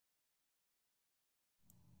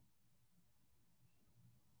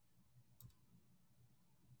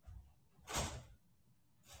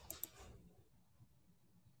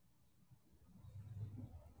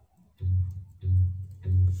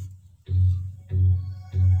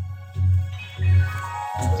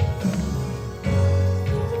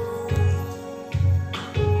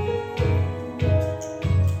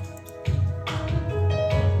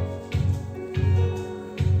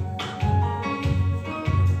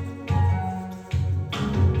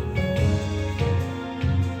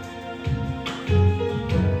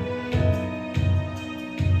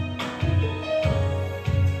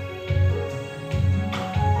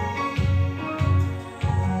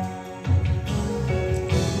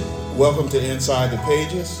Welcome to Inside the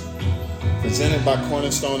Pages, presented by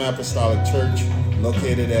Cornerstone Apostolic Church,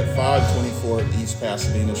 located at 524 East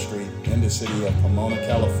Pasadena Street in the city of Pomona,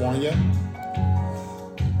 California.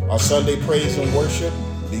 Our Sunday praise and worship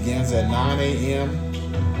begins at 9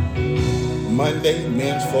 a.m. Monday,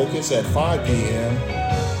 men's focus at 5 p.m.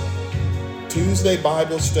 Tuesday,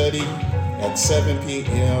 Bible study at 7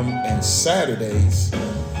 p.m. and Saturdays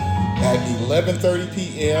at 11:30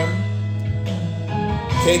 p.m.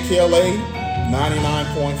 KKLA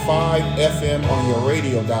 99.5 FM on your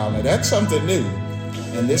radio dial. Now that's something new.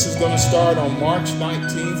 And this is going to start on March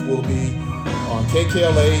 19th. We'll be on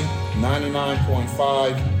KKLA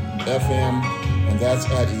 99.5 FM, and that's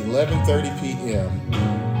at 11:30 p.m.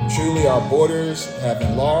 Truly, our borders have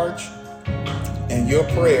enlarged, and your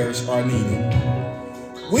prayers are needed.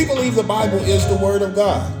 We believe the Bible is the Word of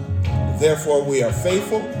God. Therefore, we are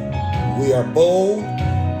faithful, we are bold,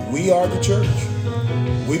 we are the church.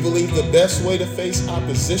 We believe the best way to face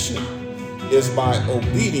opposition is by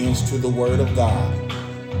obedience to the Word of God.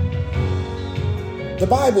 The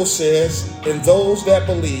Bible says, "And those that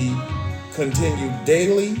believe continue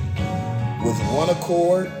daily with one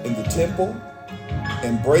accord in the temple,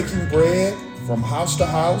 and breaking bread from house to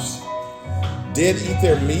house, did eat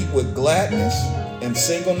their meat with gladness and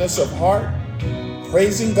singleness of heart,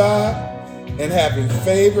 praising God and having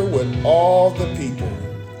favor with all the people.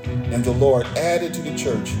 And the Lord added to the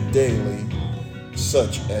church daily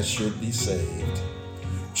such as should be saved."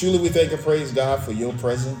 Truly, we thank and praise God for your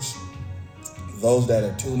presence. Those that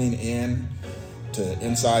are tuning in to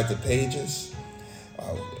Inside the Pages,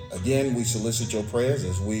 again, we solicit your prayers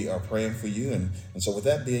as we are praying for you. And so with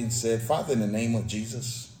that being said, Father, in the name of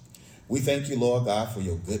Jesus, we thank you, Lord God, for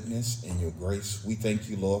your goodness and your grace. We thank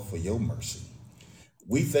you, Lord, for your mercy.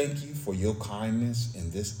 We thank you for your kindness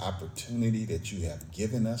and this opportunity that you have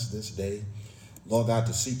given us this day, Lord God,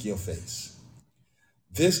 to seek your face.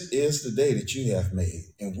 This is the day that you have made,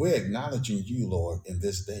 and we're acknowledging you, Lord, in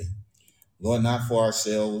this day. Lord, not for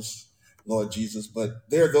ourselves, Lord Jesus, but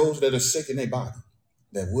there are those that are sick in their body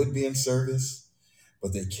that would be in service,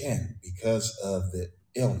 but they can't because of the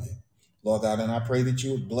ailment. Lord God, and I pray that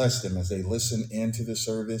you would bless them as they listen into the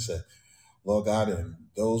service, Lord God, and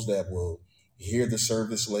those that will hear the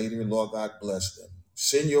service later, Lord God, bless them.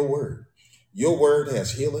 Send your word. Your word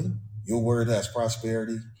has healing. Your word has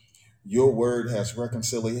prosperity. Your word has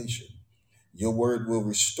reconciliation. Your word will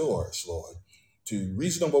restore us, Lord, to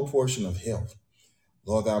reasonable portion of health.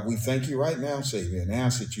 Lord God, we thank you right now, Savior, and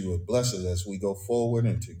ask that you would bless us as we go forward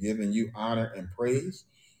into giving you honor and praise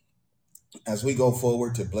as we go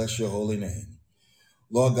forward to bless your holy name.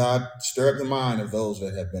 Lord God, stir up the mind of those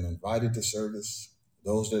that have been invited to service,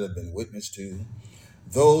 those that have been witnessed to,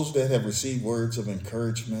 those that have received words of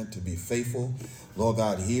encouragement to be faithful, Lord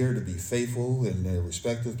God, here to be faithful in their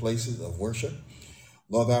respective places of worship.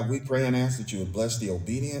 Lord God, we pray and ask that you would bless the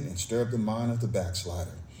obedient and stir up the mind of the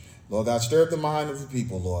backslider. Lord God, stir up the mind of the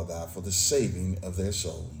people, Lord God, for the saving of their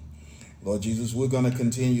soul. Lord Jesus, we're going to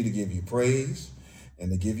continue to give you praise and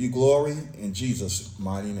to give you glory in Jesus'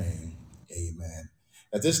 mighty name. Amen.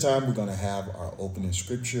 At this time, we're going to have our opening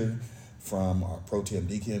scripture from our pro tem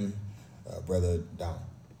deacon, Brother Don.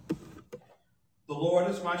 The Lord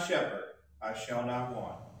is my shepherd, I shall not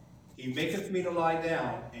want. He maketh me to lie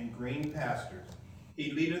down in green pastures.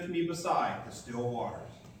 He leadeth me beside the still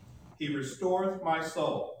waters. He restoreth my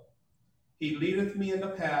soul. He leadeth me in the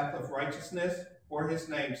path of righteousness for his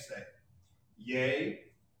name's sake. Yea,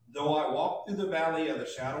 though I walk through the valley of the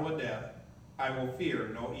shadow of death, I will fear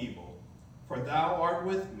no evil. For thou art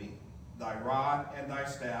with me, thy rod and thy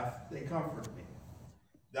staff, they comfort me.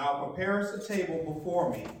 Thou preparest a table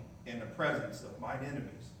before me in the presence of mine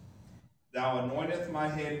enemies. Thou anointest my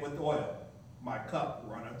head with oil, my cup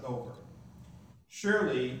runneth over.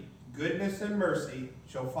 Surely goodness and mercy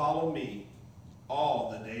shall follow me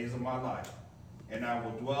all the days of my life, and I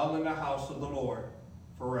will dwell in the house of the Lord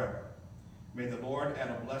forever. May the Lord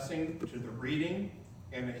add a blessing to the reading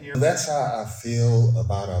and the hearing. That's how I feel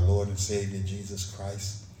about our Lord and Savior, Jesus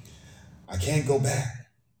Christ. I can't go back.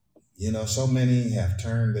 You know, so many have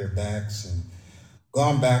turned their backs and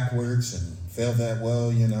gone backwards and felt that,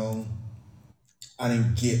 well, you know, I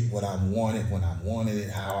didn't get what I wanted when I wanted it,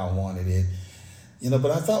 how I wanted it. You know,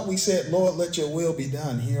 but I thought we said, Lord, let your will be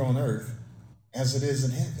done here on earth as it is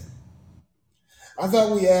in heaven. I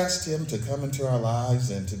thought we asked him to come into our lives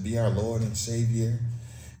and to be our Lord and Savior,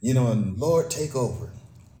 you know, and Lord, take over.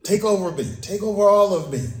 Take over me. Take over all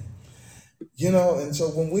of me. You know, and so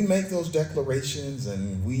when we make those declarations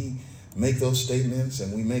and we make those statements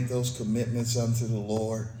and we make those commitments unto the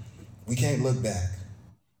Lord, we can't look back.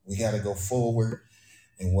 We got to go forward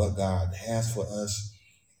in what God has for us.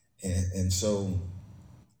 And so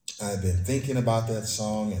I've been thinking about that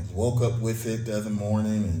song and woke up with it the other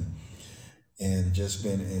morning and just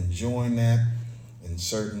been enjoying that. And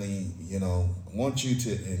certainly, I want you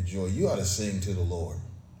to enjoy. You ought to sing to the Lord.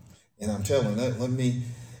 And I'm telling you, let me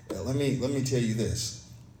tell you this.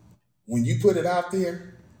 When you put it out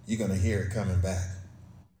there, you're going to hear it coming back.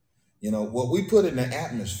 What we put in the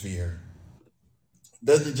atmosphere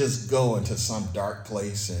doesn't just go into some dark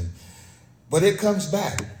place, but it comes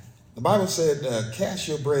back. The Bible said, cast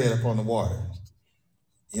your bread upon the water.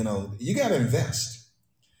 You got to invest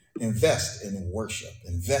in worship,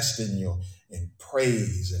 invest in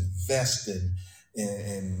praise, invest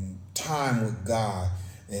in time with God,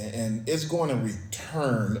 and it's going to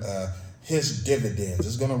return his dividends.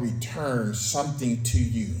 It's going to return something to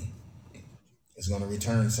you. It's going to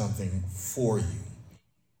return something for you.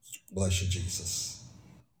 Bless you, Jesus.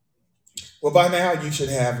 Well, by now you should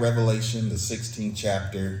have Revelation, the 16th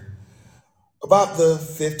chapter, about the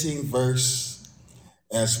 15th verse,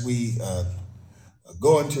 as we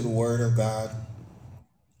go into the Word of God.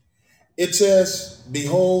 It says,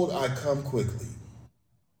 "Behold, I come quickly.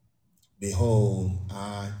 Behold,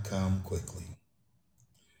 I come quickly.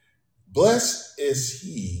 Blessed is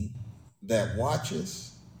he that watches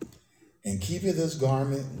and keepeth his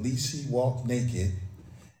garment, lest he walk naked,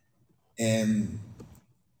 and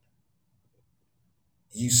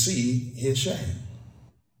you see his shame.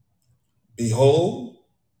 Behold,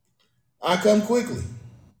 I come quickly.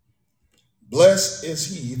 Blessed is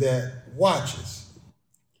he that watches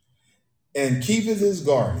and keepeth his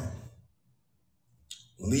garment,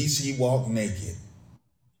 lest he walk naked,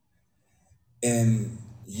 and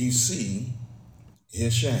you see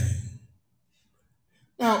his shame."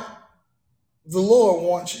 Now, the Lord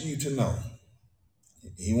wants you to know,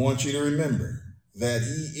 he wants you to remember that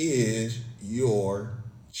he is your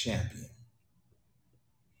champion.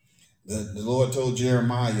 The Lord told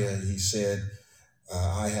Jeremiah, he said,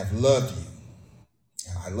 I have loved you.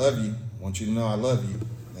 I love you. I want you to know I love you.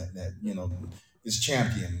 That this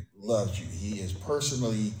champion loves you. He is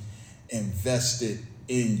personally invested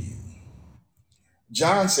in you.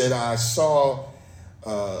 John said, I saw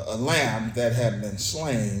a lamb that had been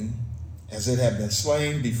slain, as it had been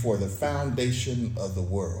slain before the foundation of the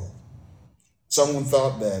world. Someone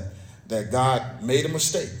thought that God made a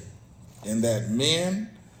mistake and that man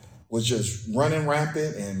was just running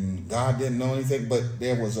rampant and God didn't know anything, but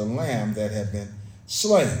there was a lamb that had been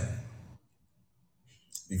slain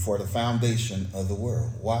before the foundation of the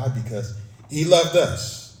world. Why? Because he loved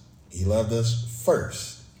us. He loved us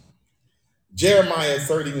first. Jeremiah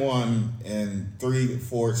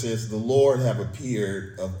 31:3-4 says, "The Lord have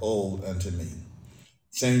appeared of old unto me,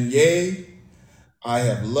 saying, Yea, I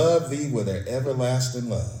have loved thee with an everlasting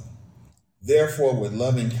love. Therefore with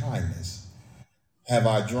loving kindness have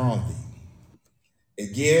I drawn thee.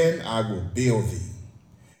 Again I will build thee,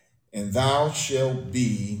 and thou shalt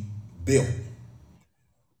be built.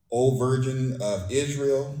 O Virgin of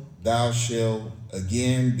Israel, thou shalt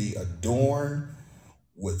again be adorned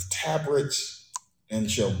with tabrets,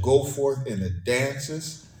 and shall go forth in the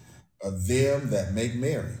dances of them that make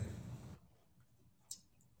merry.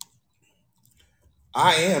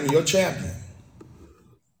 I am your champion."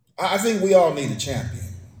 I think we all need a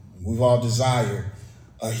champion. We've all desired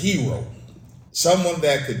a hero, someone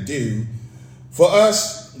that could do for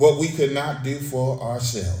us what we could not do for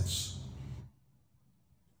ourselves.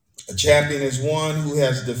 A champion is one who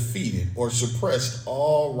has defeated or suppressed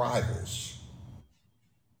all rivals.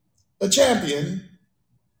 A champion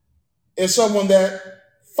is someone that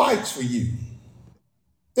fights for you.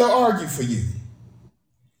 They'll argue for you.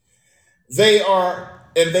 They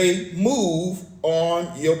move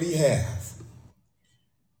on your behalf.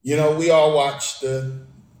 We all watch the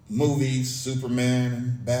movies, Superman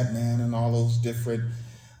and Batman and all those different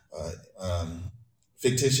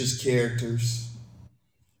fictitious characters.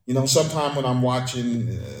 Sometime when I'm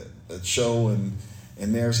watching a show and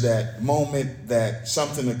there's that moment that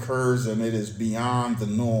something occurs and it is beyond the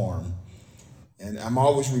norm. And I'm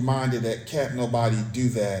always reminded that can't nobody do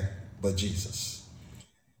that but Jesus.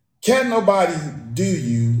 Can't nobody do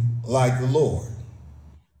you like the Lord.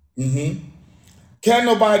 Can't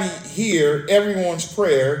nobody hear everyone's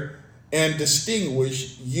prayer and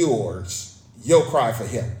distinguish your cry for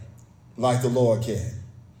help like the Lord can.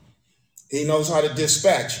 He knows how to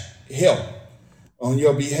dispatch help on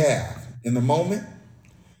your behalf in the moment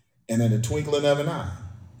and in the twinkling of an eye.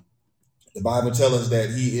 The Bible tells us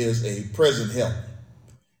that he is a present help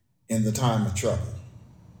in the time of trouble.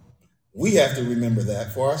 We have to remember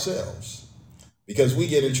that for ourselves, because we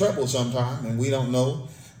get in trouble sometime and we don't know.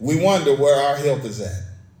 We wonder where our help is at.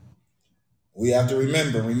 We have to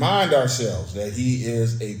remind ourselves that he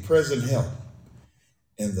is a present help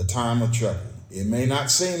in the time of trouble. It may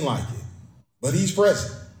not seem like it, but he's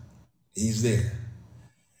present. He's there.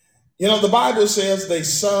 You know, the Bible says they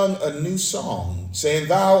sung a new song, saying,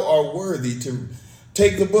 "Thou art worthy to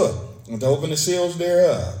take the book and to open the seals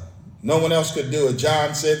thereof." No one else could do it.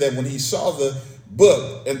 John said that when he saw the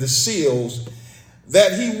book and the seals,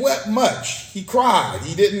 that he wept much. He cried.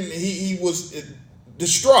 He was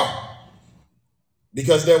distraught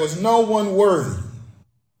because there was no one worthy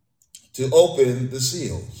to open the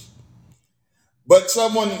seals. But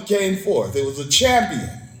someone came forth. It was a champion.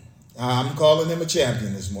 I'm calling him a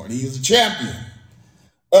champion this morning. He was a champion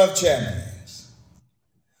of champions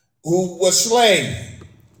who was slain.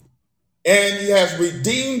 And he has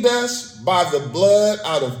redeemed us by the blood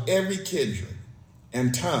out of every kindred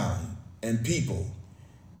and tongue and people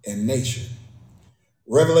and nation.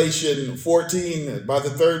 Revelation 14, by the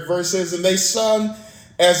 3rd verse says, "And they sung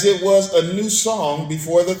as it was a new song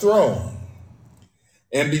before the throne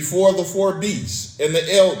and before the 4 beasts and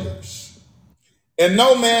the elders. And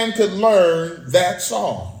no man could learn that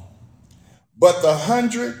song, but the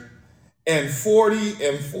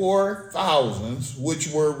 144,000 which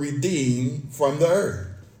were redeemed from the earth."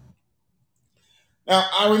 Now,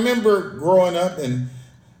 I remember growing up, and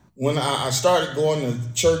when I started going to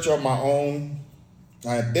church on my own,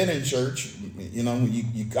 I had been in church. You know,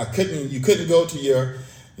 you couldn't go to your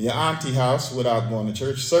auntie house without going to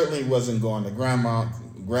church. Certainly wasn't going to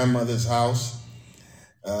grandmother's house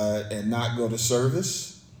and not go to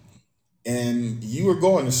service. And you were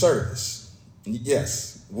going to service,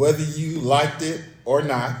 yes, whether you liked it or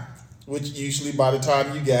not, which usually by the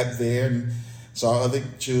time you got there and saw other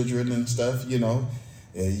children and stuff, you know,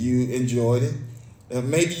 you enjoyed it.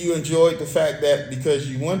 Maybe you enjoyed the fact that because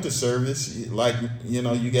you went to service, like, you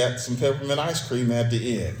know, you got some peppermint ice cream at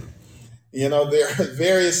the end. You know, there are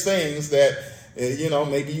various things that, you know,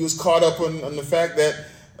 maybe you was caught up on the fact that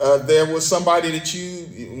there was somebody that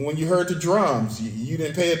when you heard the drums, you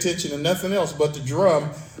didn't pay attention to nothing else but the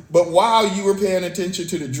drum. But while you were paying attention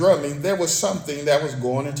to the drumming, there was something that was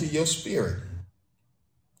going into your spirit.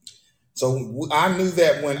 So I knew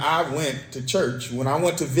that when I went to church, when I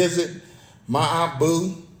went to visit my Aunt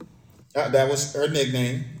Boo, that was her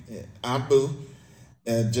nickname, Aunt Boo,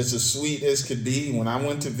 and just as sweet as could be. When I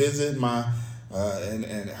went to visit and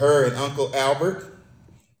her and Uncle Albert,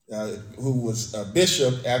 who was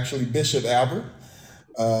Bishop Albert.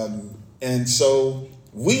 And so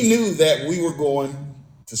we knew that we were going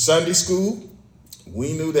to Sunday school.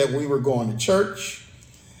 We knew that we were going to church.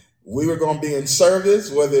 We were going to be in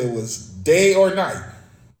service, whether it was day or night.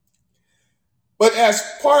 But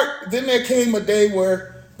then there came a day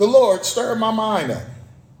where the Lord stirred my mind up.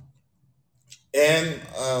 And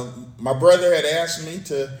my brother had asked me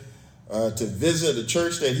to visit a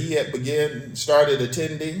church that he had started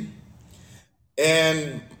attending.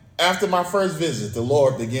 And after my first visit, the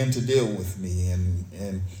Lord began to deal with me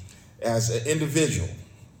and as an individual.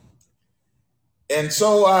 And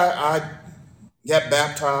so I got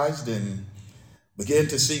baptized and began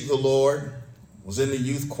to seek the Lord, was in the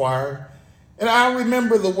youth choir. And I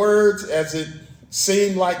remember the words as it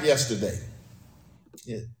seemed like yesterday.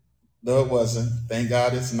 Though it wasn't, thank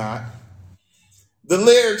God it's not. The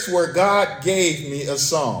lyrics were, "God gave me a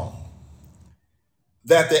song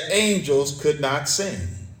that the angels could not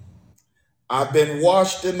sing. I've been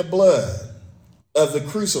washed in the blood of the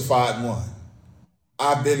crucified one.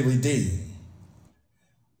 I've been redeemed.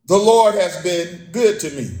 The Lord has been good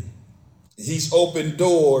to me. He's opened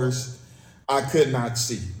doors I could not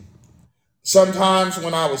see. Sometimes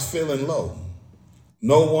when I was feeling low,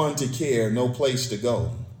 no one to care, no place to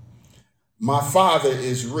go. My Father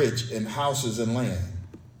is rich in houses and land.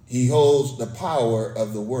 He holds the power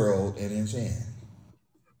of the world in his hand."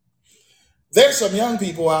 There's some young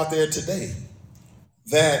people out there today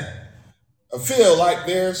that feel like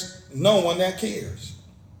there's no one that cares.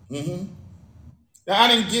 Now, I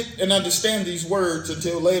didn't get and understand these words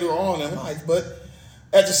until later on in life, but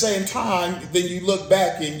at the same time, then you look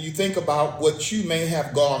back and you think about what you may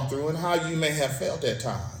have gone through and how you may have felt at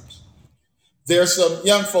times. There's some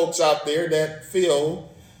young folks out there that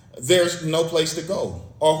feel there's no place to go.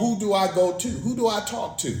 Or who do I go to? Who do I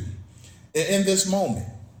talk to in this moment?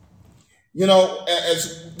 You know,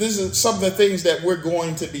 as this is some of the things that we're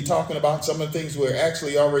going to be talking about, some of the things we're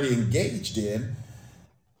actually already engaged in.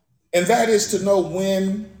 And that is to know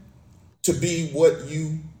when to be what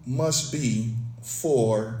you must be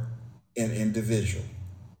for an individual.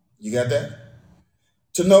 You got that?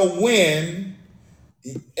 To know when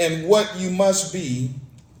and what you must be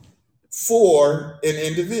for an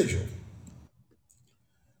individual.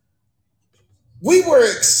 We were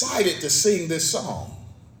excited to sing this song.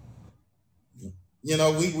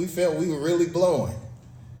 We felt we were really blowing,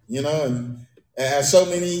 and as so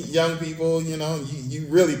many young people, you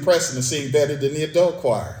really pressing to sing better than the adult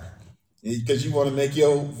choir because you want to make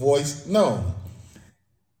your voice known.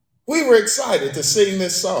 We were excited to sing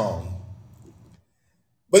this song.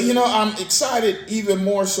 But I'm excited even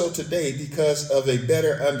more so today because of a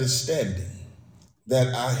better understanding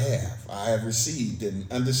that I have received and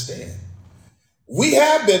understand. We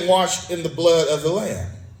have been washed in the blood of the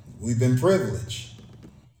Lamb. We've been privileged.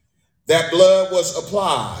 That blood was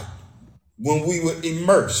applied when we were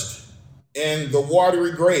immersed in the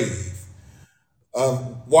watery grave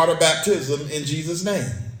of water baptism in Jesus'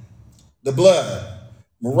 name. The blood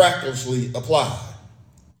miraculously applied.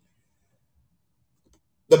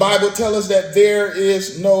 The Bible tells us that there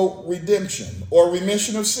is no redemption or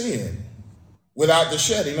remission of sin without the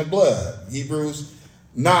shedding of blood. Hebrews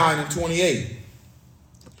 9:28.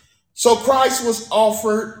 So Christ was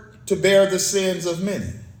offered to bear the sins of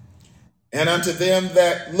many. And unto them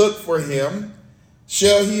that look for him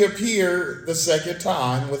shall he appear the second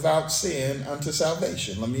time without sin unto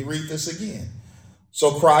salvation. Let me read this again.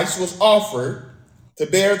 So Christ was offered to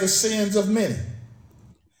bear the sins of many.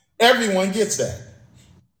 Everyone gets that.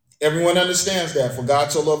 Everyone understands that. For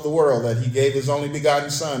God so loved the world that he gave his only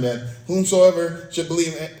begotten son, that whomsoever should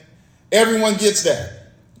believe in. Everyone gets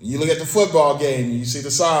that. You look at the football game, you see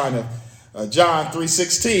the sign of John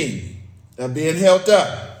 3:16 being held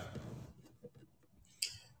up.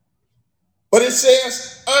 But it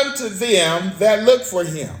says, unto them that look for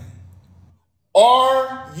him.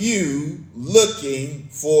 Are you looking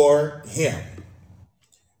for him?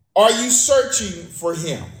 Are you searching for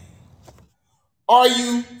him? Are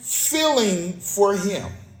you feeling for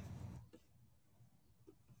him?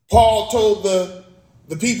 Paul told the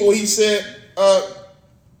people, he said,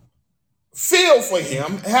 feel for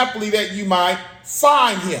him, happily that you might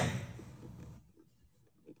find him.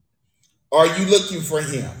 Are you looking for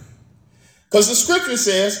him? Because the scripture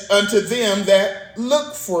says, unto them that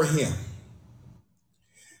look for him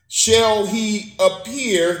shall he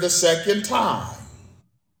appear the second time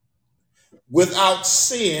without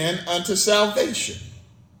sin unto salvation.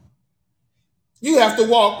 You have to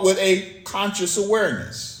walk with a conscious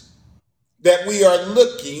awareness that we are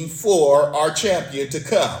looking for our champion to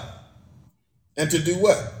come. And to do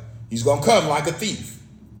what? He's going to come like a thief.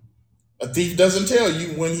 A thief doesn't tell you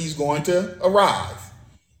when he's going to arrive.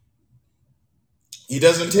 He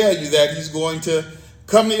doesn't tell you that he's going to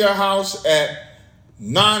come to your house at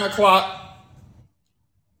 9 o'clock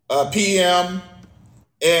p.m.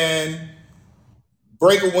 and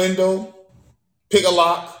break a window, pick a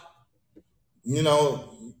lock,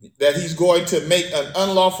 that he's going to make an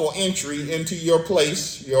unlawful entry into your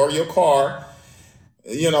place or your car,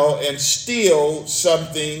 and steal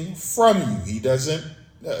something from you. He doesn't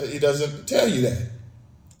tell you that.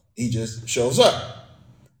 He just shows up.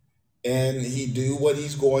 And he do what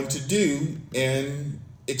he's going to do and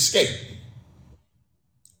escape.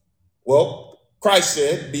 Well, Christ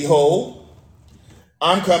said, behold,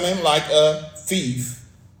 I'm coming like a thief.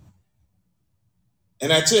 And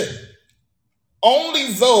that's it.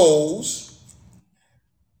 Only those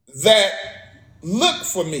that look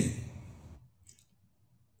for me,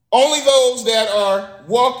 only those that are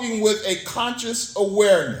walking with a conscious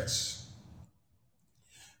awareness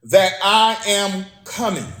that I am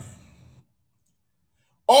coming.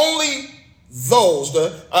 Only those,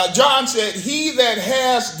 John said, he that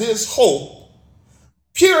has this hope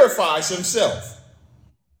purifies himself.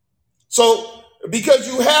 So because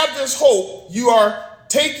you have this hope, you are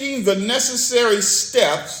taking the necessary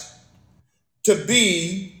steps to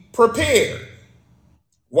be prepared.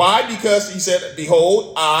 Why? Because he said,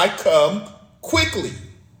 behold, I come quickly.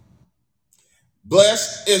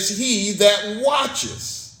 Blessed is he that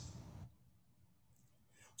watches.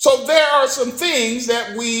 So there are some things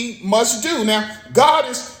that we must do. Now,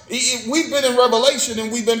 we've been in Revelation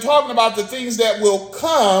and we've been talking about the things that will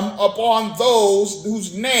come upon those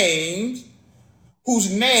whose name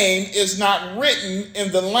is not written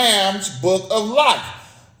in the Lamb's book of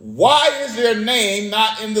life. Why is their name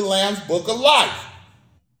not in the Lamb's book of life?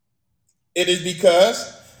 It is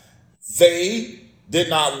because they did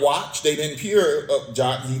not watch, they didn't hear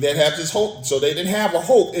John, he didn't have his hope, so they didn't have a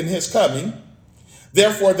hope in his coming.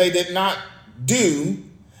 Therefore, they did not do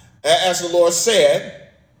as the Lord said.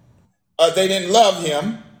 They didn't love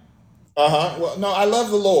him. Well, no, I love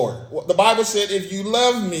the Lord. Well, the Bible said, if you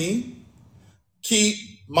love me, keep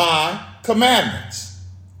my commandments.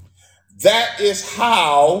 That is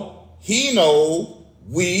how he knows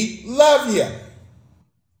we love him.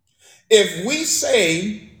 If we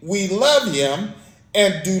say we love him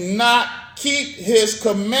and do not keep his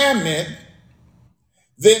commandment,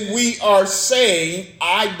 then we are saying,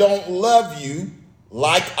 I don't love you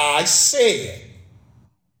like I said.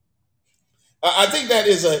 I think that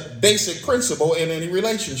is a basic principle in any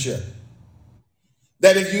relationship.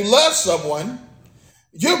 That if you love someone,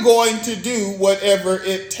 you're going to do whatever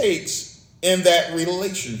it takes in that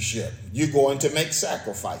relationship. You're going to make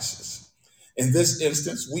sacrifices. In this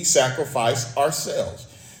instance, we sacrifice ourselves.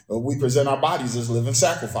 We present our bodies as living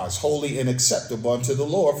sacrifice, holy and acceptable unto the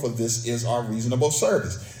Lord, for this is our reasonable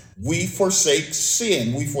service. We forsake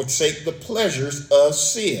sin. We forsake the pleasures of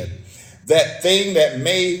sin. That thing that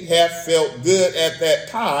may have felt good at that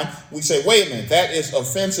time, we say, wait a minute, that is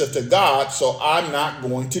offensive to God, so I'm not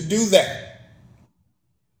going to do that.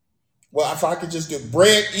 Well, if I could just do it,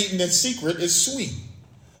 bread eaten in secret is sweet,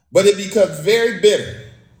 but it becomes very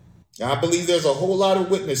bitter. I believe there's a whole lot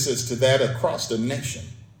of witnesses to that across the nation.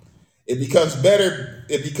 It becomes better.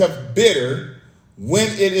 It becomes bitter when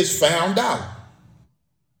it is found out.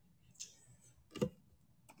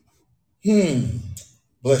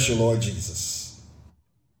 Bless you, Lord Jesus.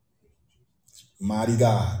 Mighty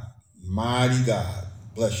God. Mighty God.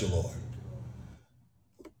 Bless you, Lord.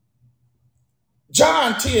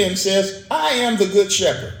 John 10 says, I am the good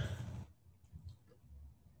shepherd,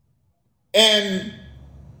 and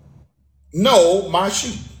know my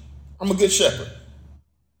sheep. I'm a good shepherd.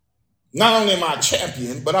 Not only am I a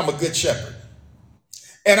champion, but I'm a good shepherd.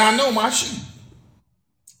 And I know my sheep.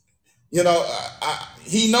 You know,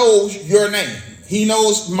 he knows your name. He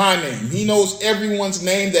knows my name. He knows everyone's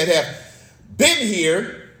name that have been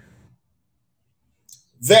here,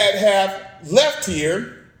 that have left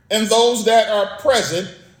here, and those that are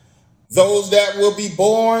present, those that will be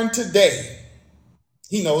born today.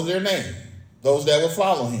 He knows their name, those that will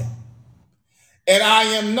follow him. And I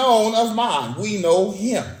am known of mine. We know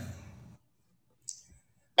him.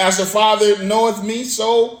 As the Father knoweth me,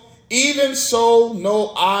 so even so know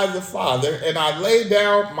I the Father, and I lay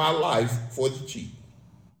down my life for the sheep.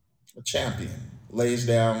 A champion lays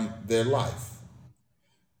down their life.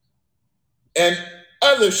 And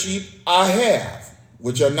other sheep I have,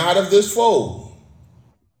 which are not of this fold.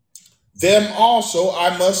 Them also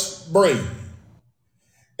I must bring,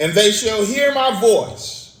 and they shall hear my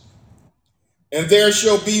voice, and there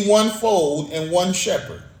shall be one fold and one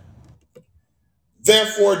shepherd.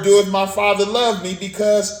 Therefore doeth my Father love me,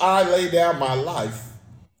 because I lay down my life,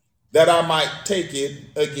 that I might take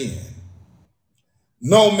it again.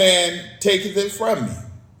 No man taketh it from me,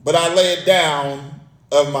 but I lay it down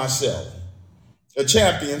of myself. A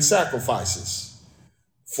champion sacrifices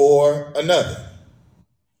for another.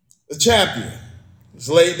 The champion has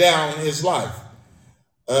laid down his life.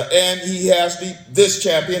 And he has this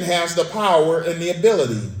champion has the power and the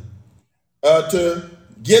ability to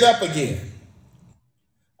get up again.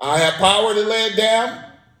 I have power to lay it down,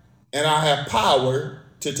 and I have power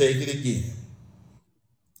to take it again.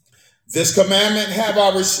 This commandment have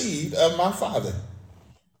I received of my Father.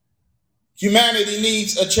 Humanity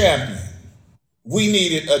needs a champion. We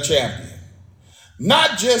needed a champion.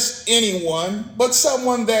 Not just anyone, but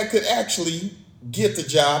someone that could actually get the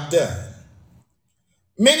job done.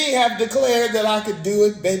 Many have declared that I could do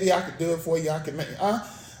it. Baby, I could do it for you. I can make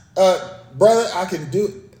brother, I can do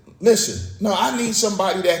it. Listen, no, I need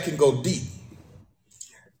somebody that can go deep.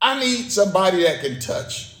 I need somebody that can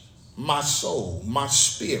touch my soul, my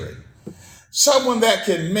spirit. Someone that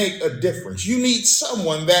can make a difference. You need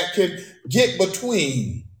someone that can get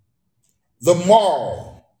between the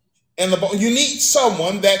marrow and the bone. You need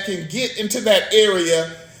someone that can get into that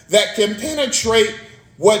area that can penetrate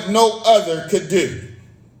what no other could do.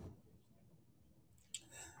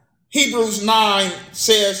 Hebrews 9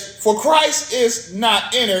 says, for Christ is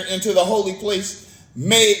not entered into the holy place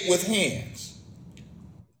made with hands,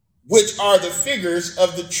 which are the figures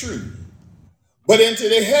of the true, but into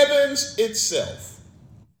the heavens itself,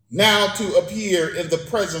 now to appear in the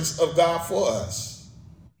presence of God for us.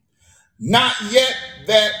 Not yet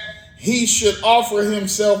that he should offer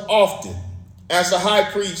himself often, as the high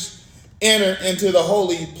priest enter into the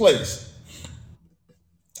holy place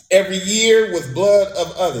every year with blood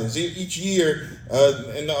of others. Each year,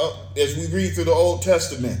 as we read through the Old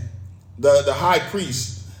Testament, the high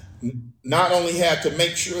priest not only had to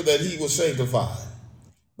make sure that he was sanctified,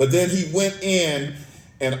 but then he went in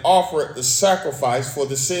and offered the sacrifice for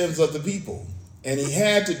the sins of the people. And he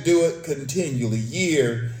had to do it continually,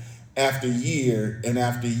 year after year and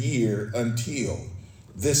after year, until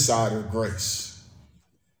this side of grace.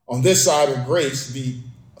 On this side of grace, the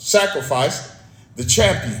sacrifice, the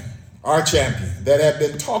champion, our champion, that had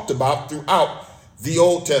been talked about throughout the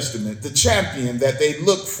Old Testament, the champion that they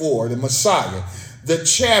looked for, the Messiah, the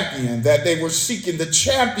champion that they were seeking, the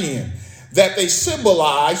champion that they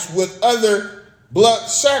symbolized with other blood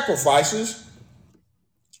sacrifices,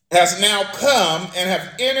 has now come and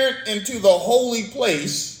have entered into the holy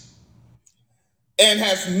place and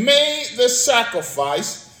has made the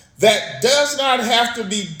sacrifice that does not have to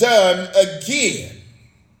be done again.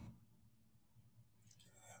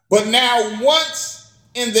 But now, once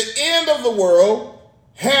in the end of the world,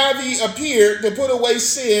 have he appeared to put away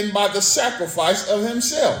sin by the sacrifice of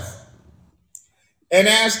himself. And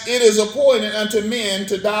as it is appointed unto men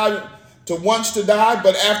to die, to once to die,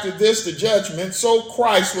 but after this the judgment, so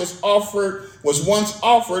Christ was once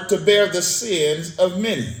offered to bear the sins of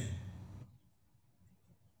many.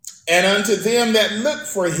 And unto them that look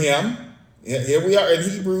for him, here we are in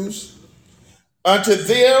Hebrews, unto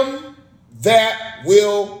them that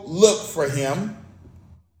will look for him,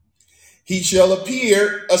 he shall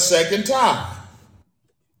appear a second time.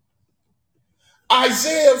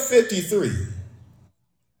 Isaiah 53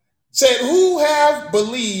 said, who have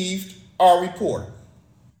believed our report?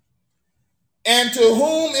 And to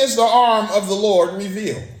whom is the arm of the Lord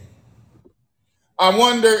revealed? I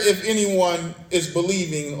wonder if anyone is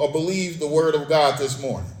believing or believes the word of God this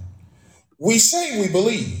morning. We say we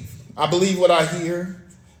believe. I believe what I hear.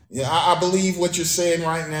 I believe what you're saying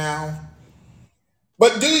right now.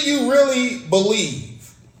 But do you really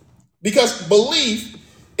believe? Because belief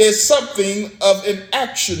is something of an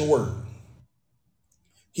action word.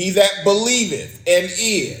 He that believeth and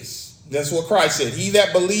is. That's what Christ said. He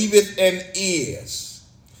that believeth and is.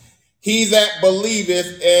 He that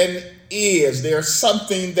believeth and is. There's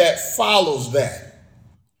something that follows that.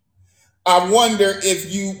 I wonder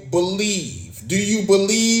if you believe. Do you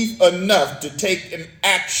believe enough to take an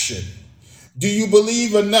action? Do you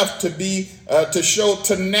believe enough to show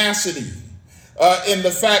tenacity in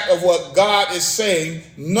the fact of what God is saying,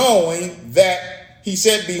 knowing that he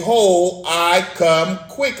said, behold, I come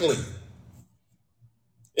quickly.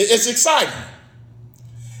 It's exciting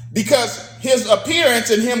because his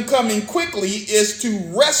appearance and him coming quickly is to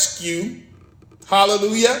rescue,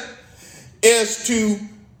 hallelujah, is to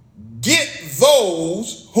get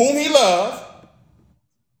those whom he loved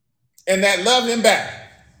and that love him back.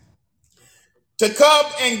 To come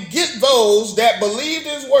and get those that believed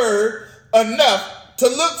his word enough to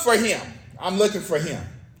look for him. I'm looking for him.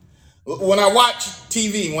 When I watch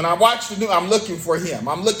TV, when I watch the news, I'm looking for him.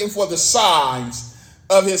 I'm looking for the signs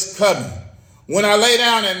of his coming. When I lay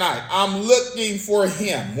down at night, I'm looking for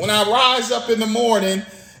him. When I rise up in the morning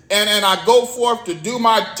and I go forth to do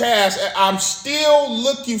my task, I'm still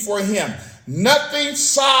looking for him. Nothing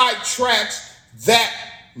sidetracks that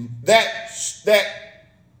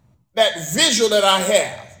visual that I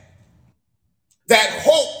have, that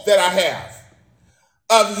hope that I have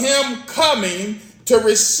of him coming to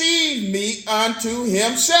receive me unto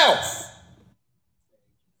himself.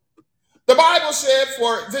 The Bible said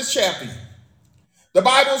for this champion, the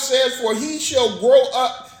Bible says, for he shall grow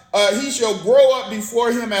up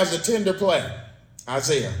before him as a tender plant.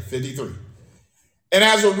 Isaiah 53. And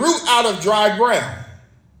as a root out of dry ground.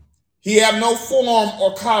 He have no form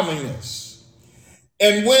or comeliness.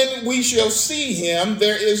 And when we shall see him,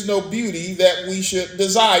 there is no beauty that we should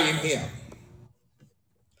desire in him.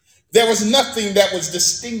 There was nothing that was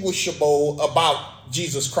distinguishable about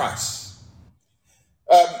Jesus Christ.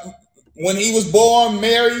 When he was born,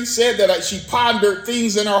 Mary said that she pondered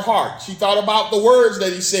things in her heart. She thought about the words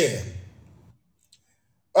that he said.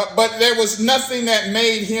 But there was nothing that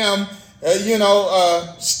made him,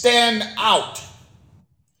 stand out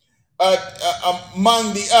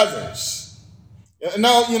among the others.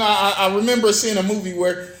 I remember seeing a movie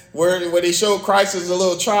where they showed Christ as a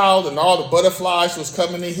little child and all the butterflies was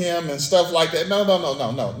coming to him and stuff like that. No.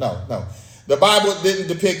 The Bible didn't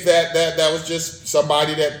depict that. That was just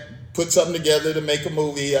somebody that put something together to make a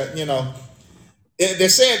movie. They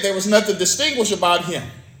said there was nothing distinguished about him.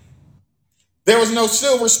 There was no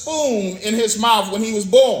silver spoon in his mouth when he was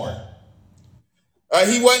born.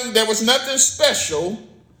 There was nothing special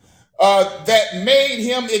that made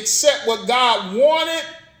him accept what God wanted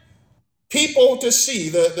people to see,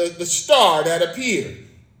 the star that appeared,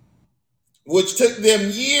 which took them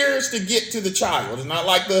years to get to the child. It's not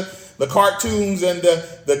like the cartoons and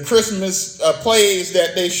the Christmas plays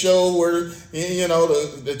that they show where,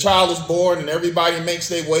 the child is born and everybody makes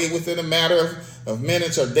their way within a matter of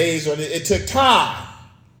minutes or days. Or it took time.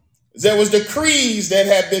 There was decrees that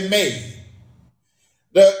had been made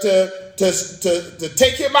to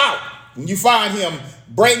take him out. When you find him,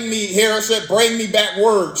 Harris said, bring me back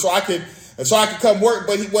word so I could come work.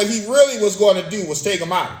 But what he really was going to do was take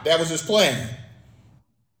him out. That was his plan.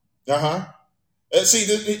 Uh-huh. See,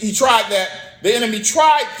 he tried that. The enemy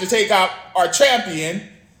tried to take out our champion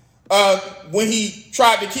when he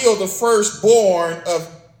tried to kill the firstborn of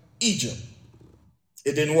Egypt.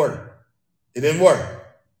 It didn't work. It didn't work.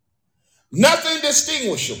 Nothing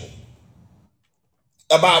distinguishable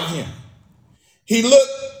about him. He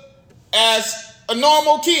looked as a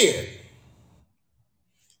normal kid.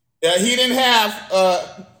 He didn't have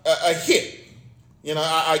a hit. You know,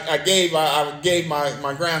 I gave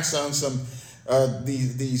my grandson some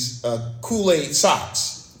these Kool-Aid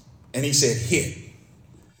socks, and he said hit.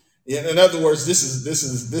 In other words, this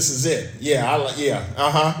is it.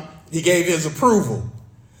 Yeah. He gave his approval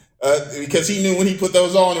because he knew when he put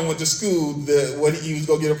those on and went to school what he was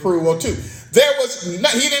going to get approval too. He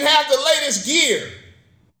didn't have the latest gear.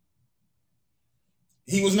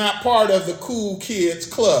 He was not part of the cool kids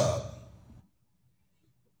club.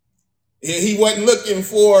 He wasn't looking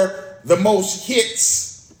for the most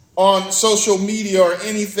hits on social media or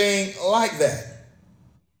anything like that.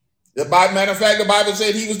 Matter of fact, the Bible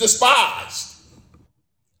said he was despised.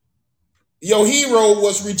 Your hero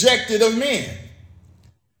was rejected of men.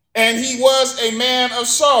 And he was a man of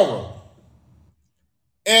sorrow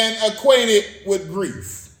and acquainted with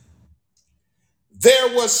grief.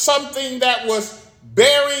 There was something that was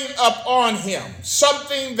bearing up on him,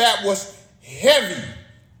 something that was heavy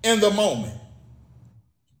in the moment.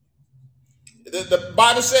 The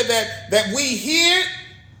Bible said that we hid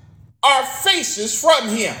our faces from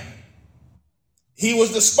him. He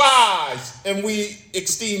was despised and we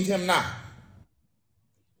esteemed him not.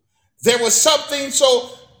 There was something so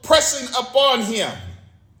pressing upon him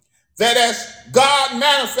that as God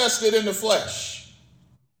manifested in the flesh,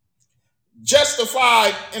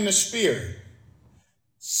 justified in the spirit,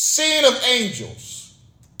 seen of angels,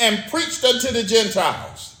 and preached unto the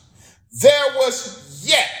Gentiles, there was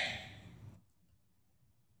yet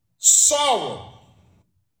sorrow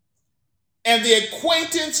and the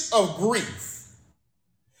acquaintance of grief.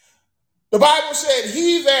 The Bible said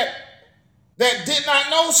he that did not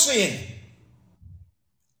know sin,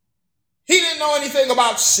 he didn't know anything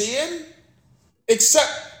about sin except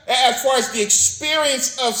as far as the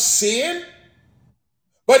experience of sin,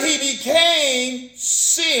 but he became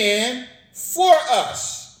sin for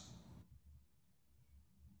us.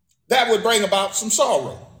 That would bring about some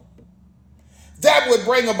sorrow. That would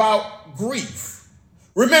bring about grief.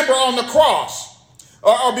 Remember on the cross,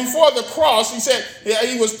 or before the cross, he said,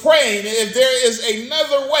 he was praying, if there is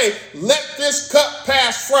another way, let this cup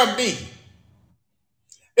pass from me.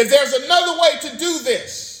 If there's another way to do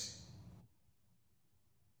this.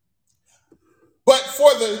 But for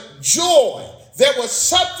the joy, there was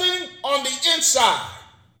something on the inside.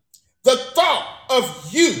 The thought of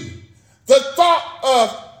you, the thought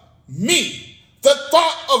of me, the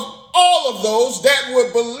thought of all of those that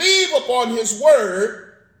would believe upon his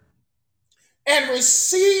word and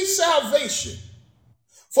receive salvation,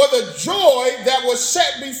 for the joy that was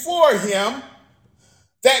set before him,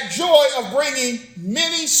 that joy of bringing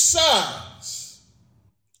many sons,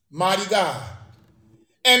 mighty God.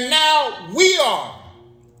 And now we are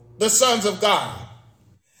the sons of God.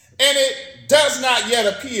 And it does not yet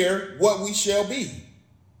appear what we shall be.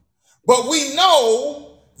 But we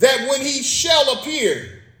know that when he shall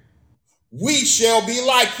appear, we shall be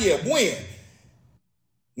like him. When?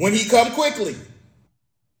 When he come quickly.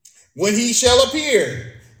 When he shall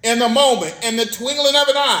appear in the moment, in the twinkling of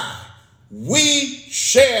an eye, we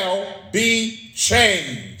shall be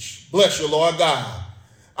changed. Bless you, Lord God.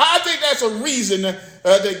 I think that's a reason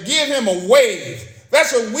to give him a wave.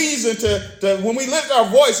 That's a reason to when we lift our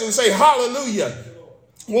voice and say hallelujah.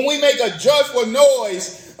 When we make a joyful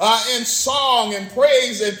noise in song and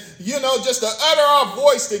praise and, just to utter our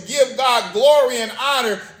voice to give God glory and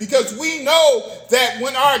honor, because we know that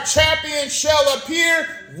when our champion shall appear,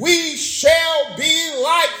 we shall be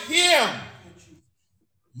like him.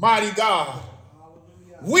 Mighty God.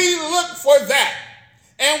 We look for that,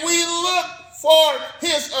 and we look for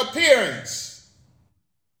his appearance.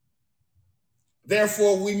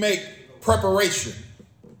 Therefore, we make preparation.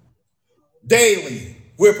 Daily,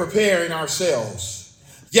 we're preparing ourselves.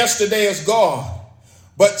 Yesterday is gone,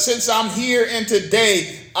 but since I'm here and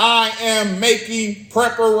today, I am making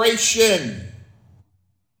preparation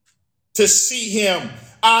to see him.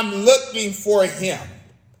 I'm looking for him.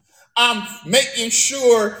 I'm making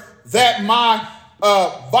sure that my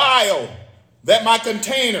vial, that my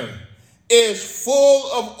container is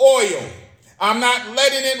full of oil. I'm not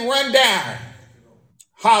letting it run down.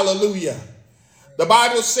 Hallelujah. The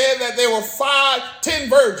Bible said that there were 10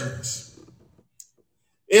 virgins.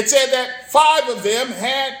 It said that 5 of them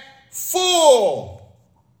had full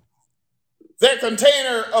Their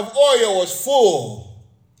container of oil was full.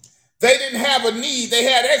 They didn't have a need. They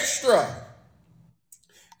had extra.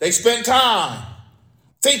 They spent time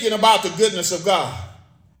thinking about the goodness of God.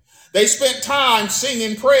 They spent time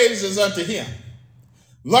singing praises unto him,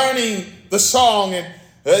 learning the song, and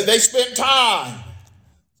they spent time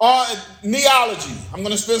on neology. I'm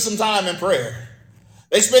going to spend some time in prayer.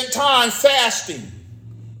 They spent time fasting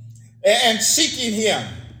and seeking him.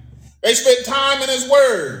 They spent time in his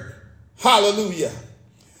word. Hallelujah.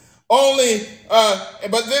 But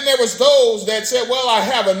then there was those that said, well, I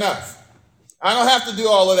have enough. I don't have to do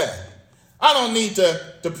all of that. I don't need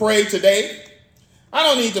to pray today. I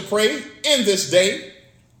don't need to pray in this day.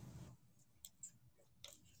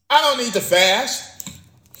 I don't need to fast.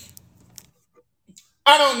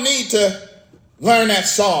 I don't need to learn that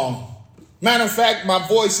song. Matter of fact, my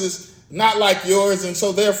voice is not like yours, and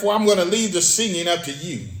so therefore I'm going to leave the singing up to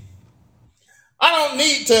you. I don't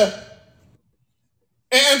need to.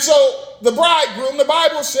 And so the bridegroom, the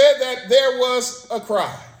Bible said that there was a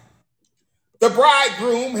cry. The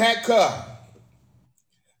bridegroom had come.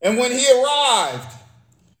 And when he arrived,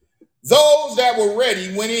 those that were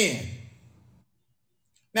ready went in.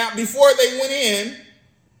 Now, before they went in,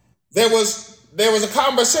 there was a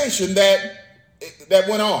conversation that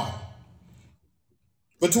went on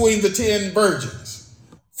between the 10 virgins.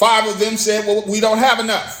 5 of them said, well, we don't have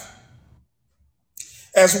enough.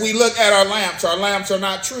 As we look at our lamps are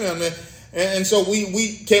not trimmed. And so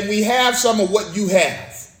we have some of what you have?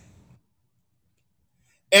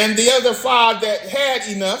 And the other 5 that had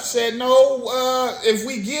enough said, no, if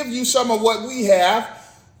we give you some of what we have,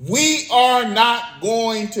 we are not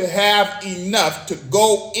going to have enough to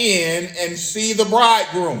go in and see the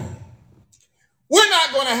bridegroom. We're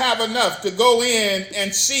not going to have enough to go in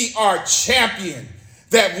and see our champion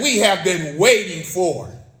that we have been waiting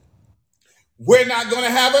for. We're not going to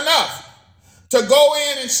have enough to go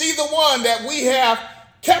in and see the one that we have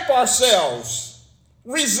kept ourselves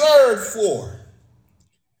reserved for.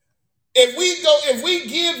 If we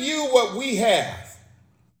give you what we have,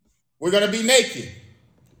 we're going to be naked.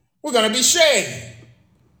 We're going to be shamed.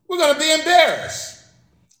 We're going to be embarrassed.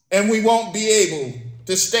 And we won't be able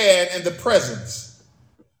to stand in the presence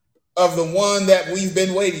of the one that we've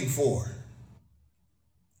been waiting for.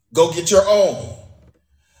 Go get your own.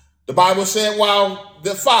 The Bible said while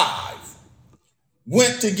the 5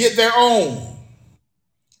 went to get their own,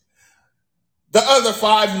 the other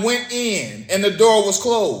 5 went in and the door was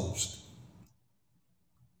closed.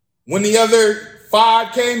 When the other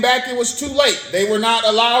 5 came back, it was too late. They were not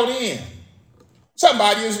allowed in.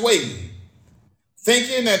 Somebody was waiting,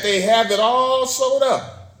 thinking that they have it all sewed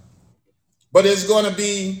up, but it's going to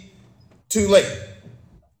be too late.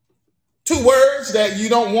 2 words that you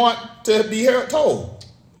don't want to be told.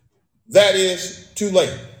 That is too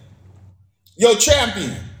late. Your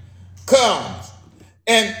champion comes,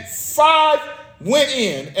 and 5 went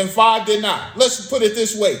in and 5 did not. Let's put it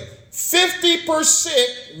this way. 50%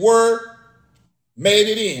 made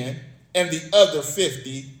it in, and the other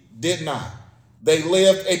 50 did not. They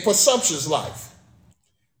lived a presumptuous life.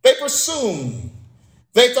 They presumed.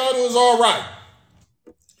 They thought it was all right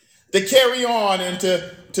to carry on and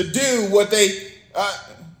to do what they,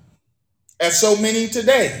 as so many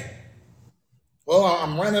today. Well,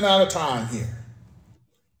 I'm running out of time here.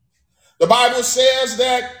 The Bible says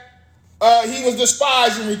that he was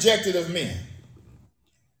despised and rejected of men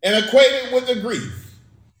and acquainted with the grief.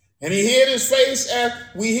 And he hid his face as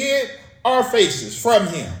we hid our faces from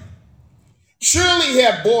him. Surely he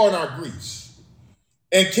had borne our griefs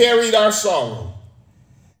and carried our sorrow.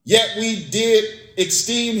 Yet we did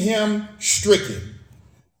esteem him stricken,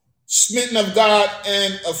 smitten of God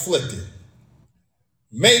and afflicted.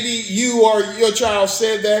 Maybe you or your child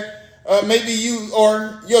said that. Maybe you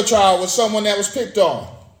or your child was someone that was picked on.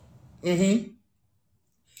 Maybe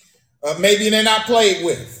they're not played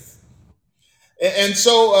with. And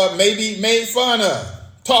so maybe made fun of,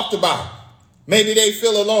 talked about. Maybe they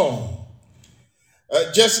feel alone.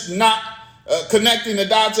 Just not connecting the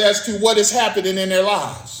dots as to what is happening in their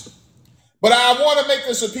lives. But I want to make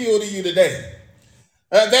this appeal to you today.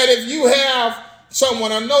 That if you have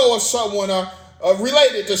someone or know of someone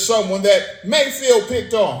related to someone that may feel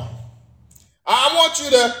picked on, I want you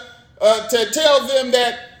to tell them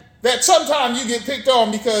that sometimes you get picked on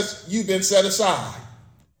because you've been set aside.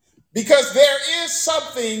 Because there is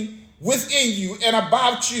something within you and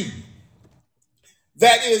about you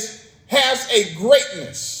that has a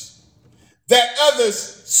greatness that others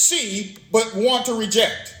see but want to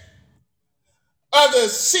reject.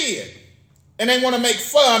 Others see it and they want to make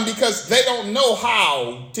fun because they don't know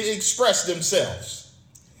how to express themselves.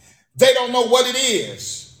 They don't know what it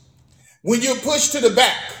is. When you're pushed to the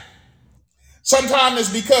back, sometimes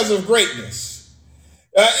it's because of greatness.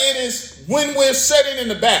 It is when we're sitting in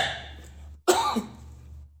the back,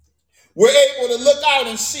 we're able to look out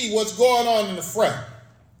and see what's going on in the front.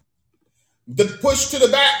 The push to the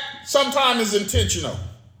back sometimes is intentional.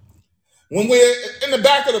 When we're in the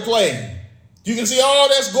back of the plane, you can see all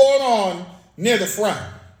that's going on near the front.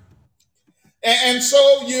 And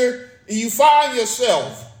so you find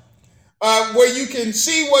yourself where you can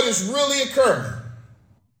see what is really occurring.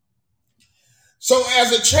 So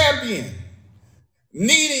as a champion,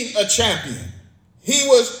 needing a champion, he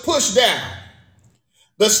was pushed down.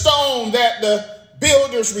 The stone that the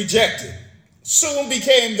builders rejected soon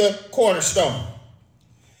became the cornerstone.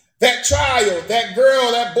 That child, that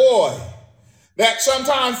girl, that boy that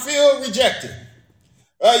sometimes feel rejected,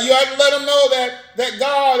 you have to let them know that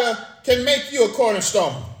God can make you a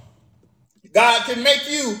cornerstone. God can make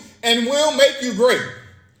you and will make you great.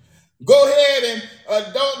 Go ahead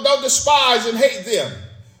and don't despise and hate them,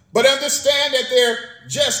 but understand that they're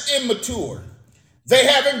just immature. They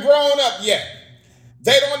haven't grown up yet.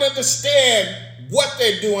 They don't understand what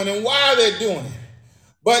they're doing and why they're doing it.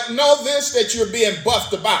 But know this, that you're being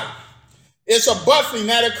buffed about. It's a buffing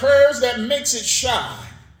that occurs that makes it shine.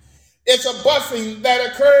 It's a buffing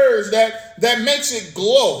that occurs that makes it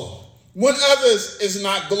glow when others is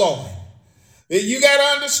not glowing. You got to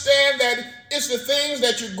understand that it's the things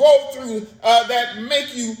that you go through that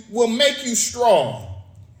will make you strong,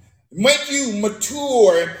 make you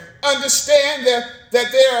mature, and understand that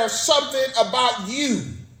there is something about you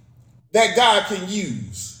that God can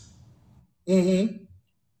use.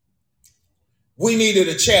 We needed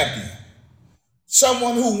a champion,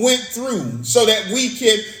 someone who went through so that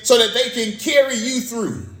they can carry you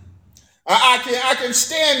through. I can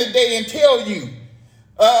stand today and tell you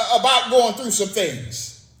about going through some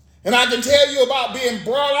things, and I can tell you about being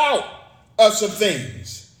brought out of some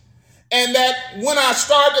things, and that when I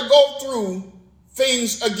start to go through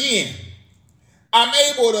things again, I'm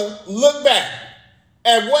able to look back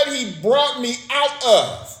at what he brought me out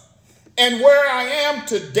of and where I am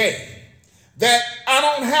today. That I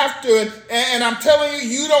don't have to, and I'm telling you,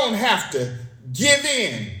 you don't have to give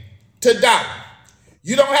in to doubt.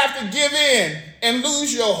 You don't have to give in and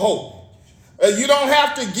lose your hope. You don't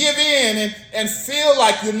have to give in and feel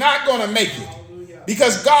like you're not going to make it,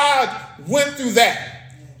 because God went through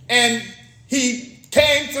that and he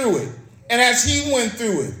came through it. And as he went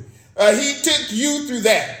through it, he took you through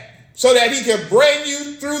that so that he could bring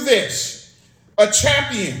you through this, a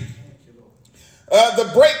champion.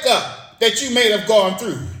 The breakup that you may have gone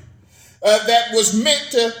through, that was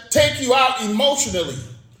meant to take you out emotionally,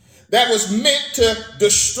 that was meant to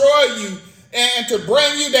destroy you and to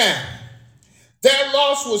bring you down. That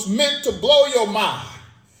loss was meant to blow your mind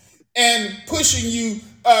and pushing you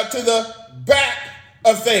to the back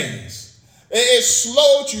of things. It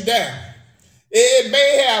slowed you down. It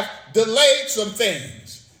may have delayed some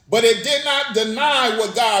things, but it did not deny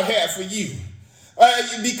what God had for you.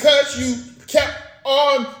 Because you kept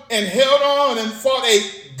on and held on and fought a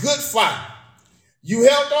good fight. You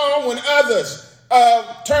held on when others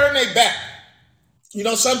turned their back. You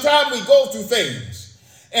know, sometimes we go through things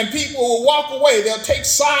and people will walk away. They'll take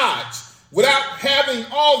sides without having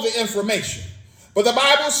all the information. But the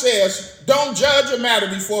Bible says, don't judge a matter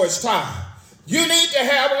before it's time. You need to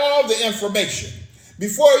have all the information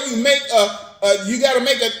before you make you got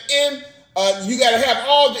to have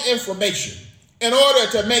all the information in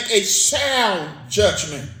order to make a sound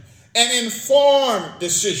judgment and informed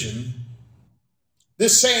decision.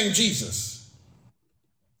 This same Jesus,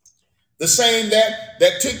 the same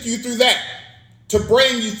that took you through that to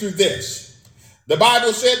bring you through this. The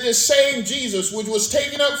Bible said this same Jesus, which was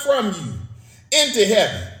taken up from you into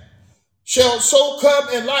heaven, shall so come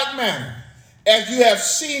in like manner as you have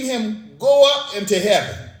seen him go up into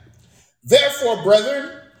heaven. Therefore,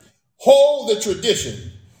 brethren, hold the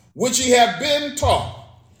tradition which ye have been taught,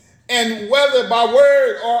 and whether by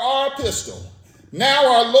word or our epistle, now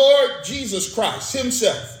our Lord Jesus Christ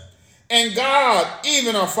himself, and God,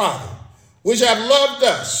 even our Father, which have loved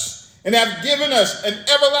us and have given us an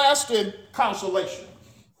everlasting consolation.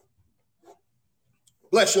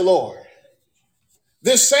 Bless you, Lord.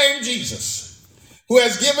 This same Jesus who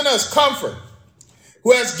has given us comfort,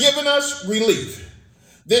 who has given us relief,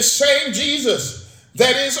 this same Jesus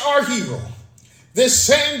that is our hero, this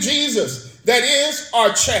same Jesus that is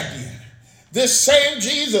our champion, this same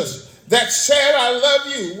Jesus that said, I love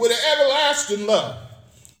you with an everlasting love,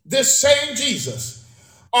 this same Jesus,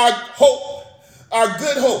 our hope, our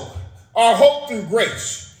good hope, our hope through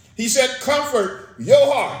grace. He said, comfort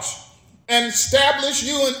your hearts and establish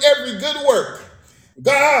you in every good work.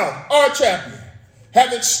 God, our champion,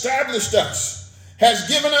 have established us, has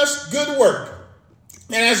given us good work,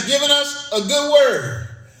 and has given us a good word.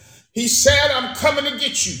 He said, I'm coming to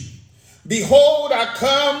get you. Behold, I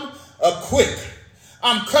come quick.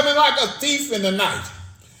 I'm coming like a thief in the night.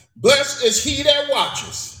 Blessed is he that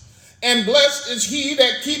watches, and blessed is he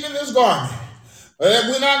that keepeth his garment.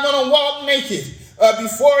 We're not going to walk naked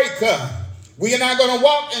before he comes. We are not going to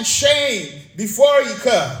walk in shame before he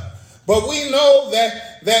comes. But we know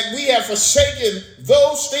that we have forsaken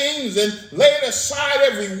those things and laid aside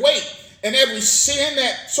every weight and every sin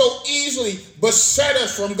that so easily beset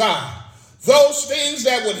us from God. Those things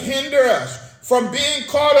that would hinder us from being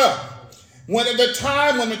caught up when at the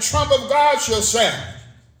time when the trump of God shall sound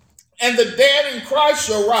and the dead in Christ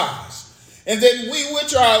shall rise. And then we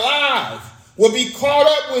which are alive will be caught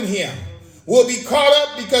up with him. We'll be caught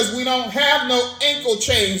up because we don't have no ankle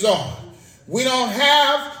chains on. We don't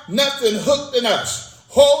have nothing hooked in us,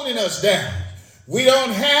 holding us down. We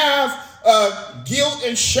don't have guilt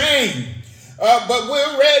and shame, but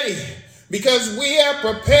we're ready because we have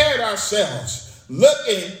prepared ourselves,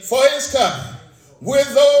 looking for his coming. We're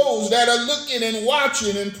those that are looking and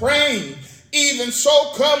watching and praying, even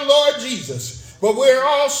so come Lord Jesus. But we're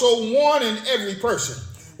also warning every person.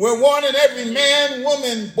 We're warning every man,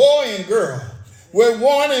 woman, boy, and girl. We're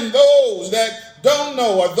warning those that don't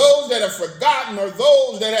know, or those that have forgotten, or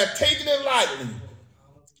those that have taken it lightly,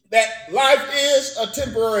 that life is a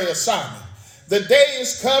temporary assignment. The day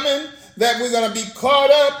is coming that we're going to be caught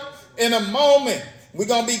up in a moment. We're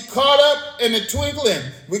going to be caught up in a twinkling.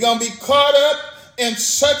 We're going to be caught up in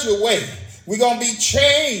such a way. We're going to be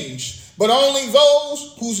changed. But only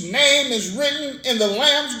those whose name is written in the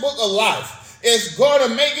Lamb's Book of Life is going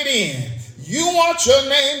to make it in. You want your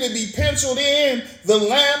name to be penciled in the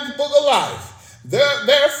Lamb's Book of Life.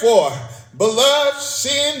 Therefore, beloved,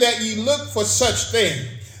 seeing that ye look for such thing.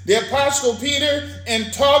 The Apostle Peter, in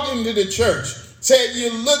talking to the church, said,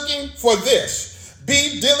 you're looking for this.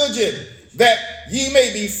 Be diligent that ye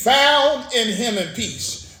may be found in him in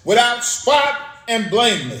peace, without spot and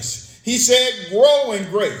blameless. He said, grow in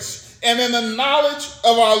grace and in the knowledge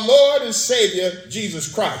of our Lord and Savior,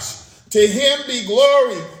 Jesus Christ. To him be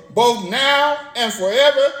glory both now and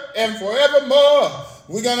forevermore.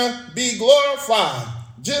 We're going to be glorified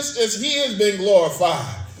just as he has been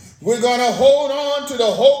glorified. We're going to hold on to the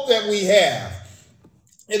hope that we have.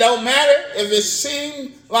 It don't matter if it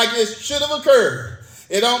seemed like it should have occurred.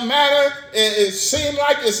 It don't matter. It seemed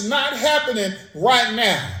like it's not happening right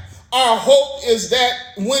now. Our hope is that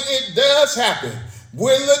when it does happen,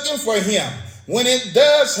 we're looking for him. When it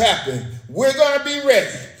does happen, we're going to be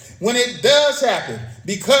ready. When it does happen,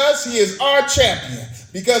 because he is our champion,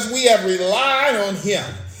 because we have relied on him,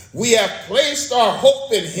 we have placed our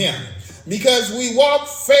hope in him, because we walk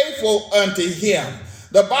faithful unto him.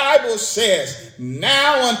 The Bible says,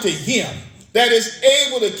 now unto him that is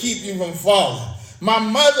able to keep you from falling. My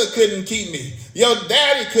mother couldn't keep me. Your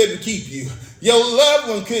daddy couldn't keep you. Your loved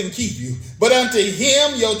one couldn't keep you. But unto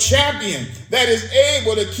him, your champion, that is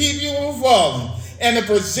able to keep you from falling and to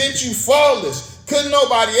present you faultless. Couldn't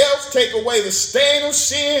nobody else take away the stain of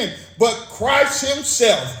sin but Christ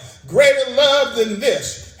himself. Greater love than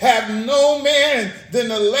this have no man than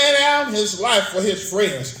to lay down his life for his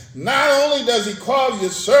friends. Not only does he call you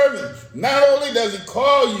servant, not only does he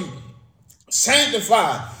call you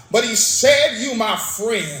sanctified, but he said, you my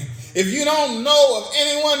friend. If you don't know of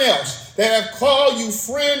anyone else that have called you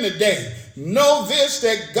friend today, know this,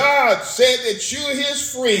 that God said that you're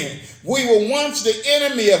his friend. We were once the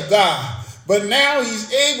enemy of God, but now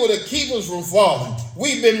he's able to keep us from falling.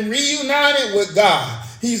 We've been reunited with God.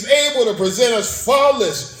 He's able to present us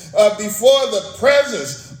faultless before the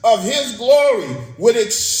presence of his glory with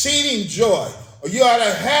exceeding joy. You ought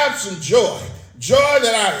to have some joy. Joy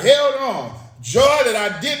that I held on. Joy that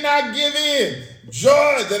I did not give in.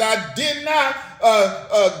 Joy that I did not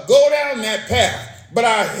go down that path. But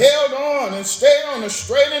I held on and stayed on the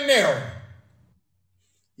straight and narrow.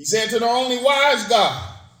 He said to the only wise God,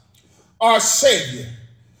 our Savior,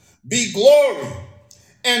 be glory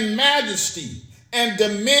and majesty and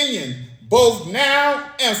dominion both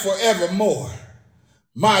now and forevermore.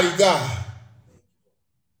 Mighty God.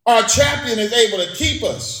 Our champion is able to keep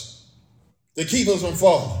us from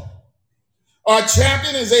falling. Our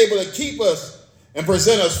champion is able to keep us and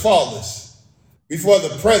present us faultless before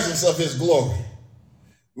the presence of his glory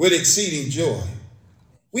with exceeding joy.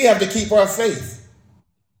 We have to keep our faith.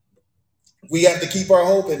 We have to keep our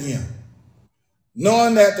hope in him,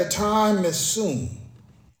 knowing that the time is soon,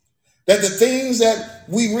 that the things that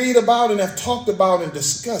we read about and have talked about and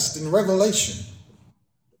discussed in Revelation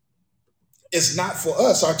is not for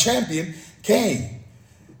us. Our champion came.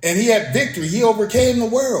 And he had victory. He overcame the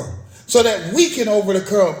world so that we can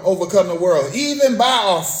overcome the world, even by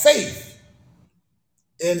our faith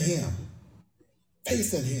in him.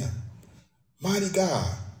 Faith in him. Mighty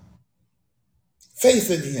God.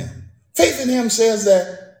 Faith in him. Faith in him says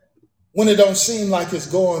that when it don't seem like it's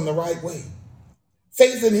going the right way.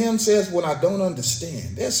 Faith in him says when I don't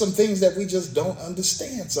understand. There's some things that we just don't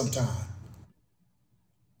understand sometimes.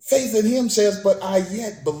 Faith in him says, but I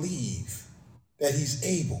yet believe that he's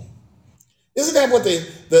able. Isn't that what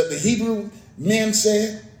the Hebrew men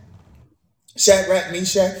said? Shadrach,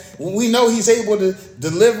 Meshach. We know he's able to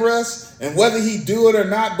deliver us, and whether he do it or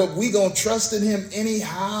not, but we gonna trust in him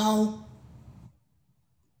anyhow.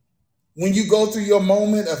 When you go through your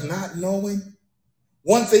moment of not knowing,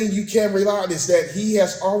 one thing you can rely on is that he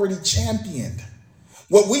has already championed.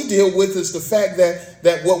 What we deal with is the fact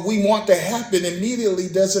that what we want to happen immediately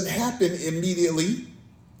doesn't happen immediately.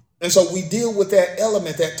 And so we deal with that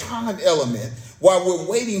element, that time element, while we're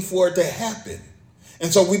waiting for it to happen.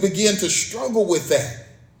 And so we begin to struggle with that.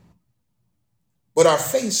 But our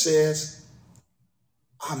faith says,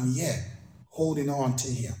 I'm yet holding on to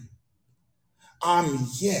him. I'm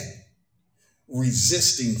yet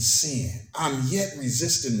resisting sin. I'm yet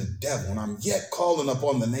resisting the devil, and I'm yet calling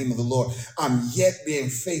upon the name of the Lord. I'm yet being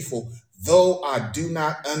faithful, though I do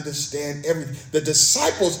not understand everything. The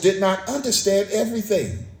disciples did not understand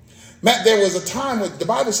everything. Matt, there was a time when the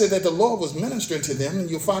Bible said that the Lord was ministering to them, and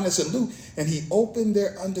you'll find this in Luke, and he opened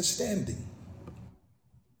their understanding.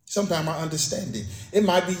 Sometimes our understanding, it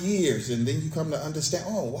might be years, and then you come to understand,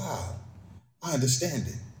 oh, wow, I understand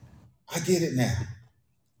it. I get it now.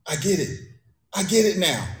 I get it. I get it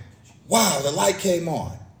now. Wow, the light came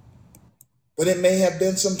on. But it may have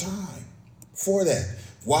been some time for that.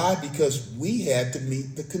 Why? Because we had to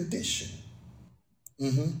meet the condition.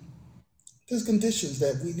 There's conditions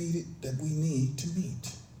that we need to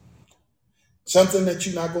meet. Something that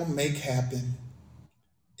you're not going to make happen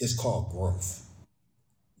is called growth.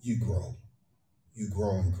 You grow. You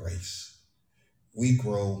grow in grace. We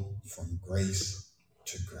grow from grace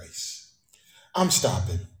to grace. I'm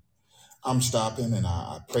stopping, and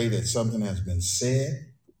I pray that something has been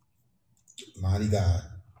said, mighty God,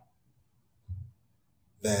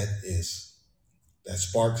 that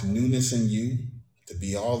sparks newness in you to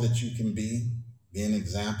be all that you can be an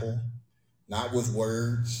example, not with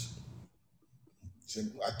words.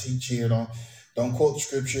 I teach here, don't quote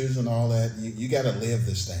scriptures and all that. You got to live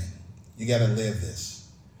this thing. You got to live this.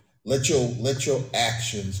 Let your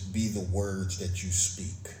actions be the words that you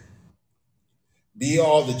speak. Be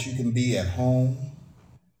all that you can be at home,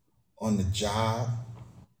 on the job,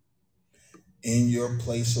 in your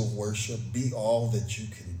place of worship. Be all that you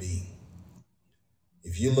can be.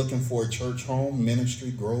 If you're looking for a church home,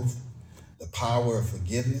 ministry, growth, the power of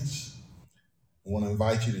forgiveness, I want to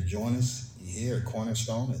invite you to join us here at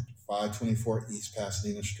Cornerstone at 524 East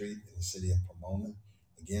Pasadena Street in the city of Pomona.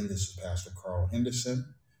 Again, this is Pastor Carl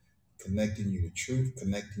Henderson, connecting you to truth,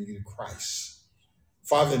 connecting you to Christ.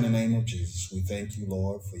 Father, in the name of Jesus, we thank you,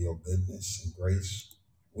 Lord, for your goodness and grace.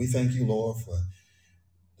 We thank you, Lord, for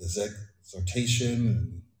this exhortation,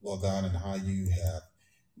 and Lord God, and how you have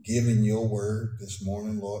given your word this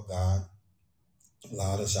morning, Lord God.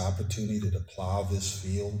 Allowed us opportunity to plow this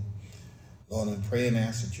field. Lord, and pray and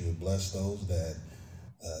ask that you would bless those that,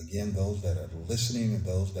 those that are listening and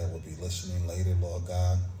those that will be listening later, Lord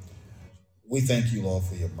God. We thank you, Lord,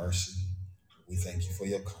 for your mercy. We thank you for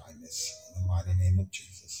your kindness. In the mighty name of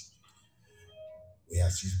Jesus, we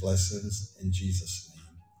ask these blessings in Jesus'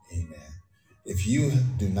 name. Amen. If you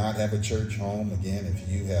do not have a church home, again, if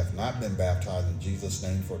you have not been baptized in Jesus'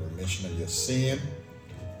 name for the remission of your sin,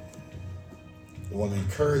 I want to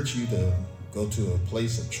encourage you to go to a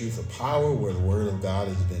place of truth of power where the word of God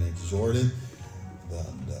has been exhorted,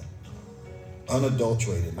 the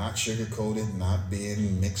unadulterated, not sugar-coated, not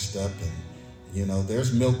being mixed up. And,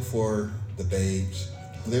 there's milk for the babes.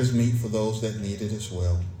 There's meat for those that need it as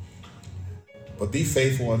well. But be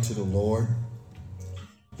faithful unto the Lord.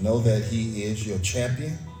 Know that he is your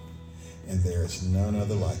champion, and there is none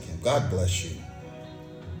other like him. God bless you.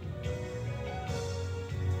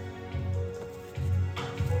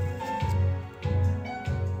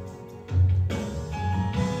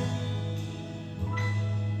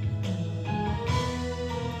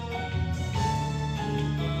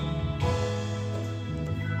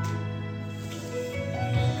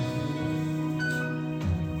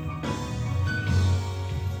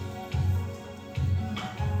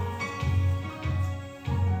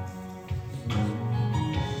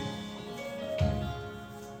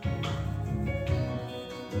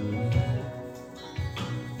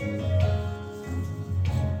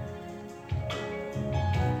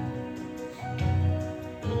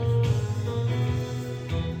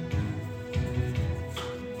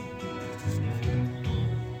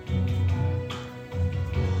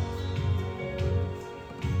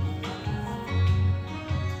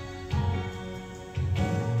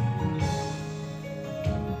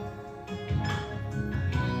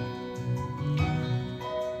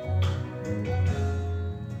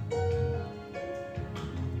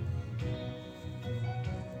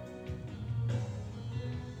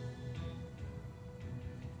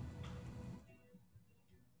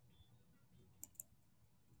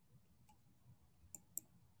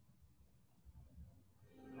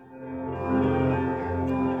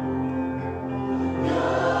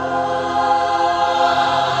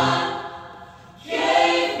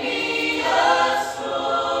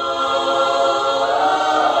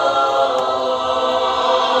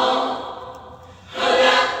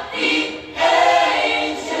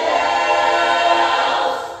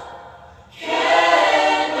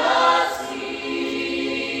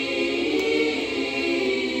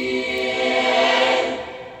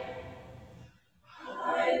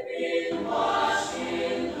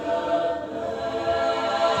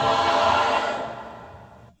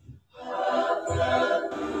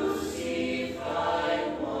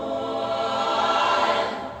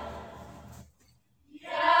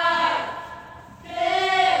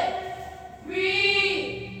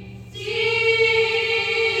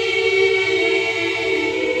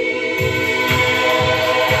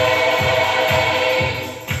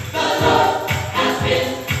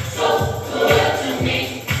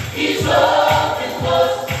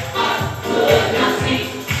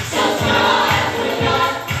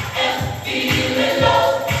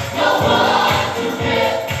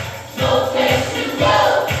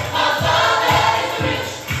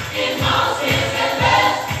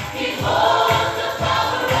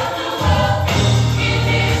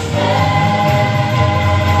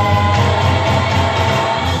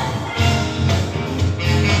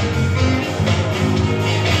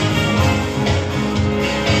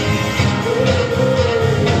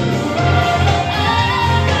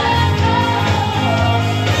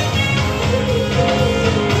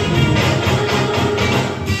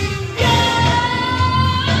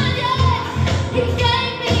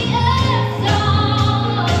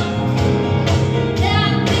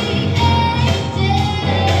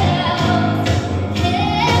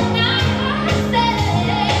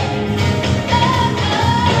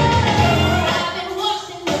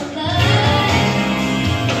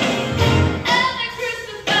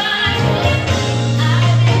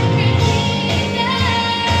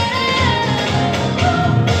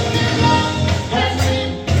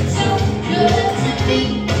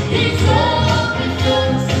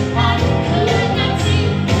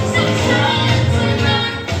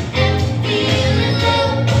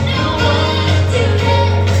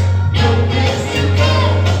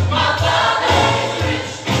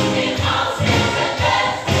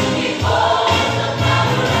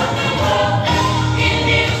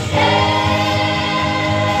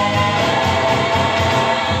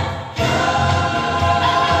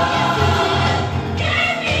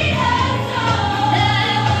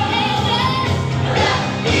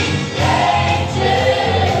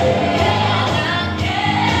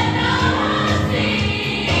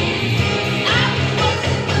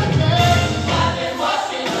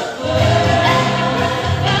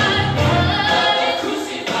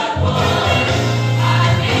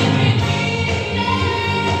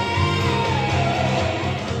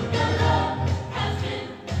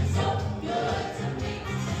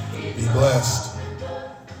 Be blessed.